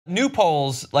New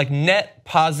polls, like net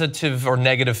positive or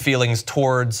negative feelings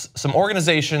towards some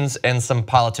organizations and some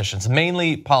politicians,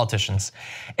 mainly politicians.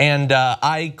 And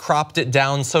I cropped it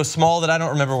down so small that I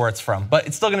don't remember where it's from, but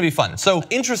it's still gonna be fun. So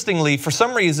interestingly, for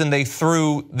some reason, they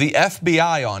threw the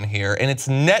FBI on here and its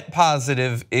net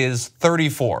positive is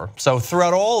 34. So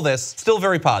throughout all this, still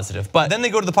very positive. But then they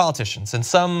go to the politicians, and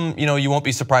some, you won't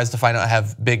be surprised to find out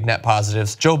have big net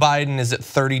positives. Joe Biden is at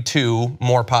 32,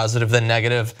 more positive than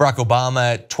negative. Barack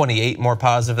Obama at 28, more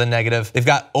positive than negative. They've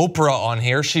got Oprah on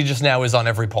here. She just now is on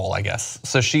every poll, I guess.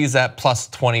 So she's at plus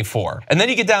 24. And then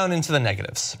you get down into the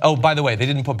negatives. Oh, by the way, they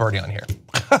didn't put Bernie on here.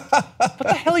 What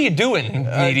the hell are you doing,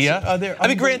 media? I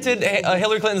mean, granted,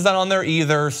 Hillary Clinton's not on there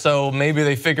either, so maybe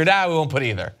they figured out we won't put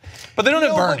either. But they don't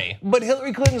have Bernie. But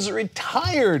Hillary Clinton's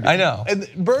retired. I know. And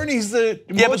Bernie's the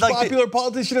most popular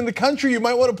politician in the country. You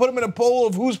might want to put him in a poll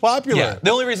of who's popular. Yeah,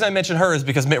 the only reason I mentioned her is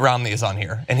because Mitt Romney is on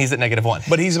here, and he's at -1.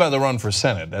 But he's about to run for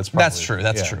Senate. That's true.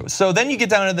 That's true. So then you get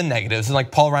down to the negatives, and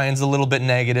like Paul Ryan's a little bit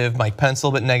negative, Mike Pence a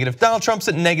little bit negative, Donald Trump's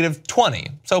at -20,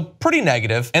 so pretty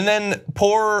negative. And then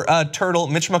poor turtle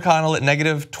Mitch McConnell at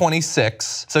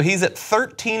 -26, so he's at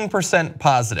 13%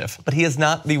 positive, but he is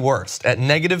not the worst. At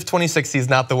 -26, he's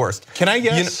not the worst. Can I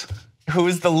guess? Who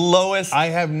is the lowest? I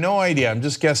have no idea. I'm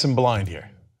just guessing blind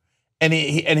here. And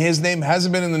his name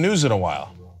hasn't been in the news in a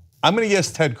while. I'm gonna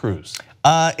guess Ted Cruz.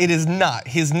 It is not.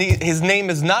 His name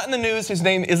is not in the news. His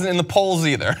name isn't in the polls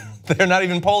either. They're not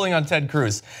even polling on Ted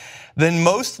Cruz. Then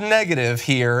most negative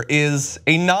here is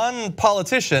a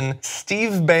non-politician,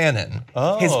 Steve Bannon.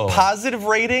 His positive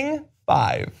rating,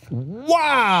 5.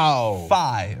 Wow.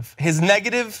 5. His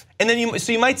negative, and then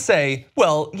you might say,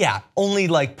 well, yeah, only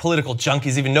like political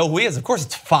junkies even know who he is. Of course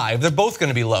it's 5, they're both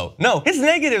gonna be low. No, his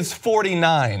negative's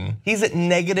 49. He's at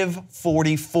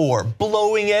 -44,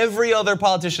 blowing every other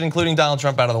politician, including Donald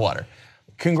Trump, out of the water.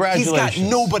 Congratulations. He's got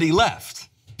nobody left.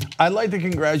 I'd like to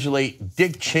congratulate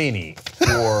Dick Cheney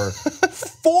for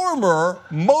former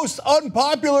most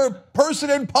unpopular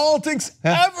person in politics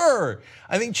ever.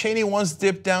 I think Cheney once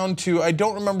dipped down to, I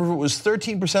don't remember if it was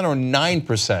 13% or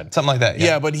 9%. Something like that, yeah.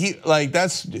 Yeah, but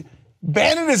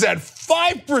Bannon is at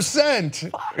 5%.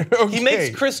 Okay. He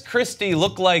makes Chris Christie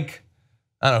look like,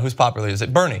 I don't know, who's popular is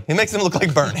it? Bernie. He makes him look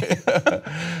like Bernie.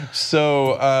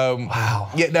 So, wow.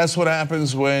 Yeah, that's what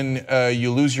happens when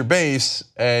you lose your base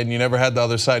and you never had the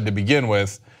other side to begin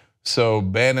with. So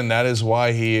Bannon, that is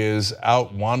why he is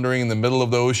out wandering in the middle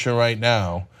of the ocean right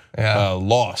now,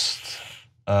 lost.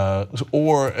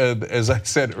 Or as I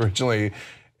said originally,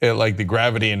 like the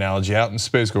gravity analogy, out in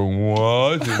space going,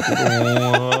 what?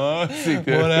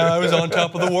 When I was on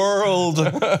top of the world.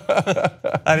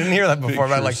 I didn't hear that before,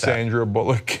 but I like that. Sandra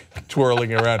Bullock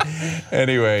twirling around.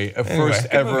 Anyway, first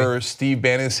ever Steve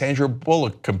Bannon, Sandra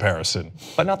Bullock comparison.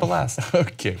 But not the last.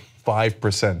 Okay,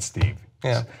 5%, Steve.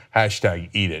 Yeah. Hashtag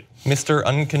eat it. Mr.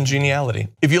 Uncongeniality.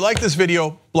 If you like this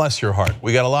video, bless your heart.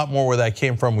 We got a lot more where that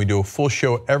came from. We do a full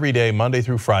show every day, Monday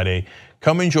through Friday.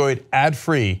 Come enjoy it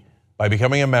ad-free by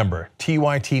becoming a member,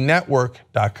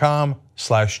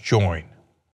 tytnetwork.com/join.